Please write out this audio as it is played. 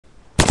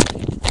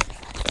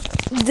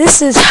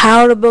This is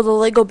how to build a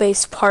Lego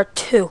base part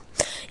 2.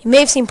 You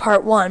may have seen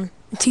part 1.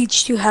 It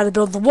teaches you how to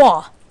build the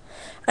wall.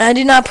 And I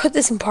did not put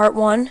this in part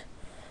 1.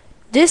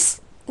 The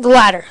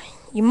ladder.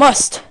 You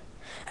must.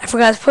 I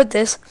forgot to put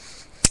this.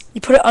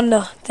 You put it on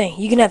the thing.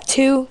 You can have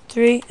 2,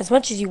 3, as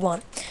much as you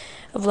want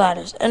of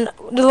ladders. And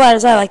the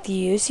ladders I like to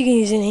use, you can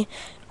use any,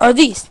 are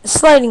these, the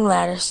sliding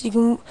ladders. You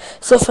can,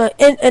 so if an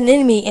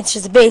enemy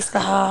enters the base,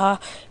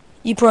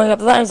 you bring up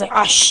the ladder, it's like,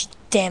 ah,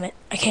 damn it,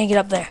 I can't get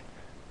up there.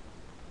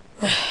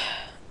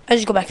 I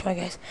just go back to my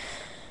guys.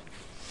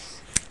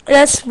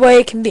 That's the way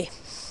it can be.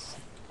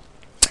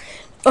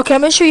 Okay,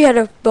 I'm going to show you how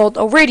to build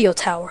a radio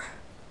tower.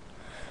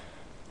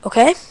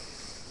 Okay?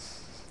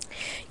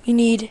 You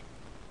need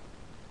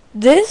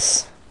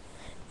this,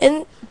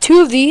 and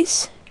 2 of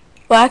these,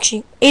 well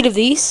actually 8 of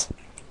these,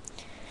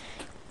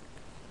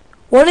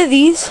 1 of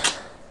these,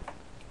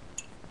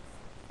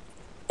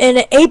 and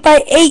an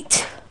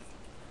 8x8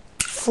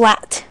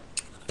 flat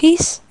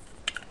piece.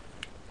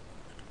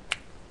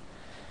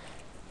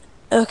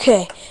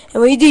 Okay,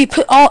 and what you do, you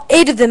put all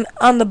 8 of them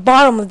on the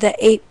bottom of that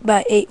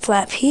 8x8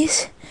 flat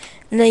piece,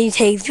 and then you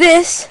take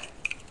this.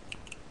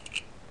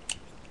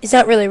 It's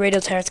not really a radio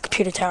tower, it's a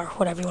computer tower,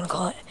 whatever you want to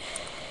call it.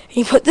 And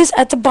you put this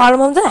at the bottom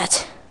of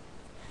that,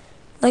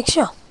 like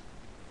so.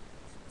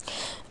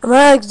 And what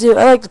I like to do,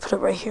 I like to put it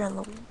right here on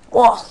the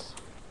wall,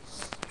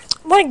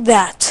 like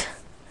that.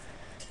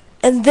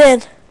 And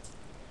then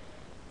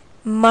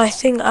my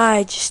thing,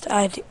 I just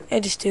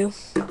do,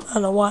 I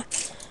don't know why.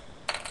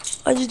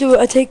 I just do it.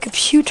 I take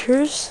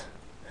computers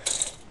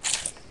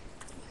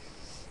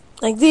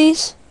like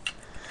these.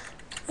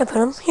 I put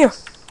them here.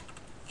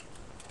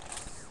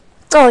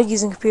 I like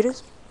using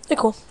computers. They're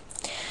cool.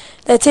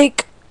 Then I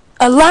take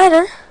a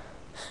ladder.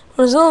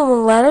 There's another one of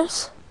the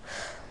ladders.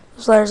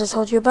 Those ladders I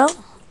told you about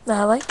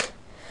that I like.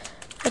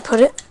 I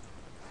put it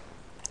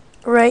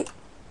right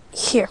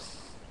here.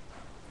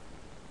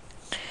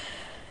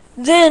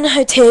 Then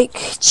I take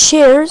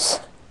chairs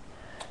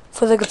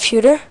for the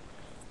computer.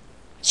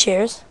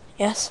 Chairs.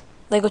 Yes,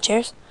 Lego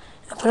chairs.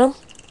 I put them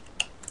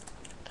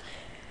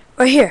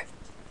right here.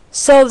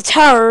 So the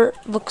tower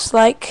looks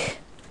like,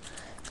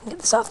 get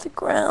this off the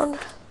ground,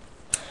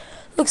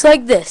 looks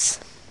like this.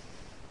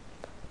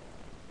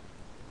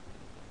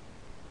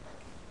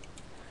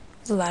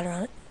 There's a ladder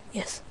on it.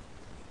 Yes.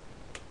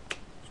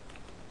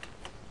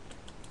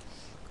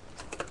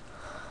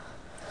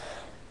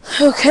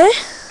 Okay.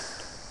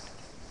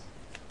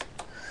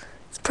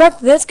 It's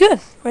practically, that's good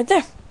right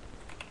there.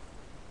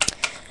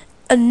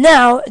 And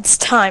now it's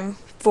time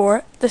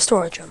for the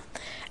storage room.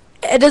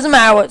 It doesn't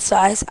matter what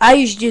size. I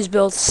usually just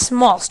build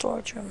small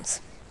storage rooms.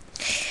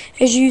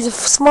 I usually use a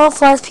small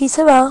flat piece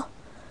about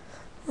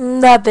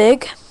that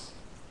big.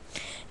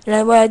 And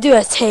then what I do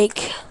is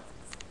take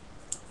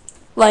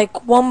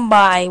like 1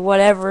 by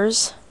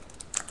whatever's,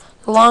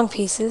 the long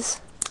pieces,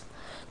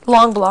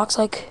 long blocks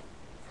like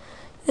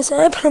this,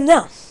 and I put them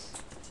down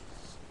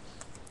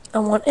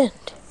on one end.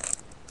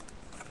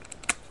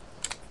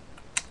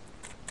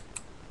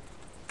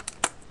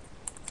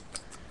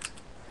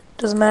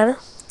 Doesn't matter.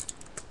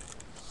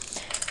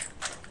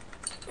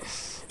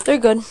 They're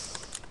good.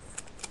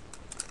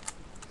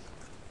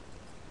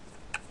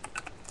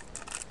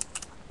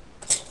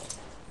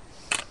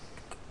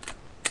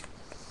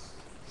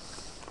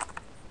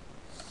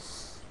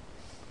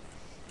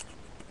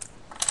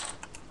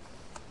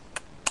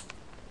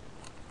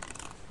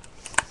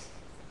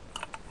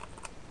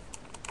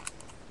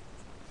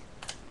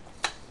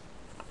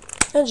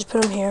 I just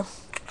put them here.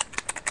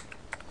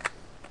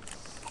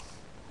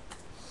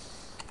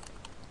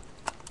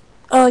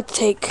 I like to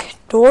take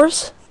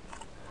doors.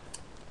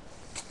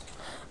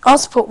 I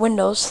also put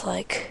windows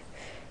like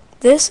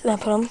this, and I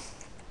put them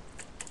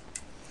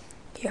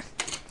here.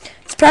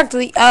 It's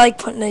practically, I like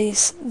putting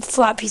these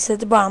flat pieces at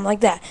the bottom like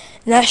that.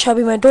 And that shall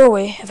be my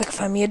doorway if I can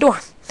find me a door.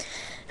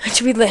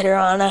 Which will be later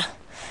on.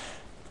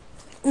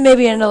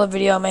 Maybe in another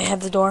video I might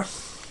have the door.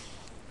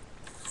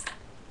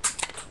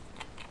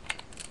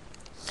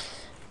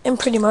 And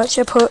pretty much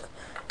I put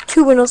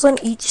 2 windows on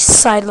each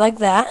side like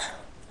that.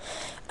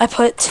 I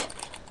put,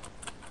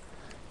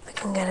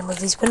 I'm gonna move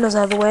these windows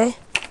out of the way.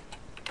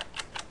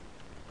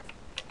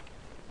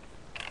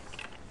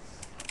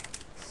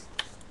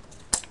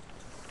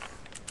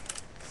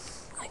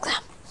 Like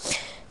that.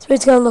 That's what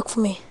it's gonna look for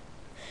me.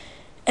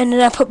 And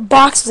then I put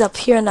boxes up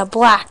here in the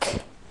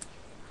black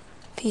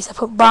piece. I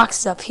put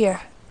boxes up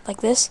here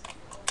like this.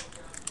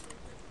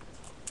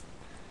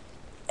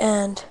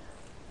 And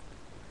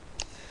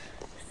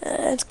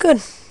it's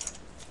good.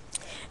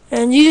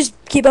 And you just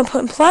keep on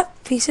putting flat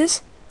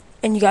pieces,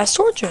 and you got a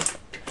storage room.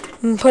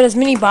 And put as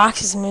many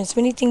boxes and as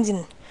many things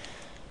in,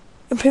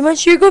 and pretty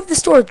much you're good for the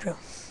storage room.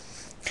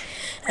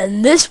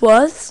 And this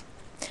was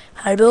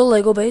how to build a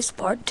Lego base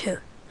part 2.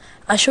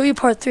 I'll show you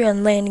part 3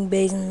 on landing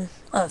bays and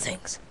other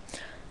things.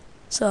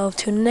 So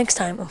tune in next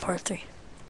time on part 3.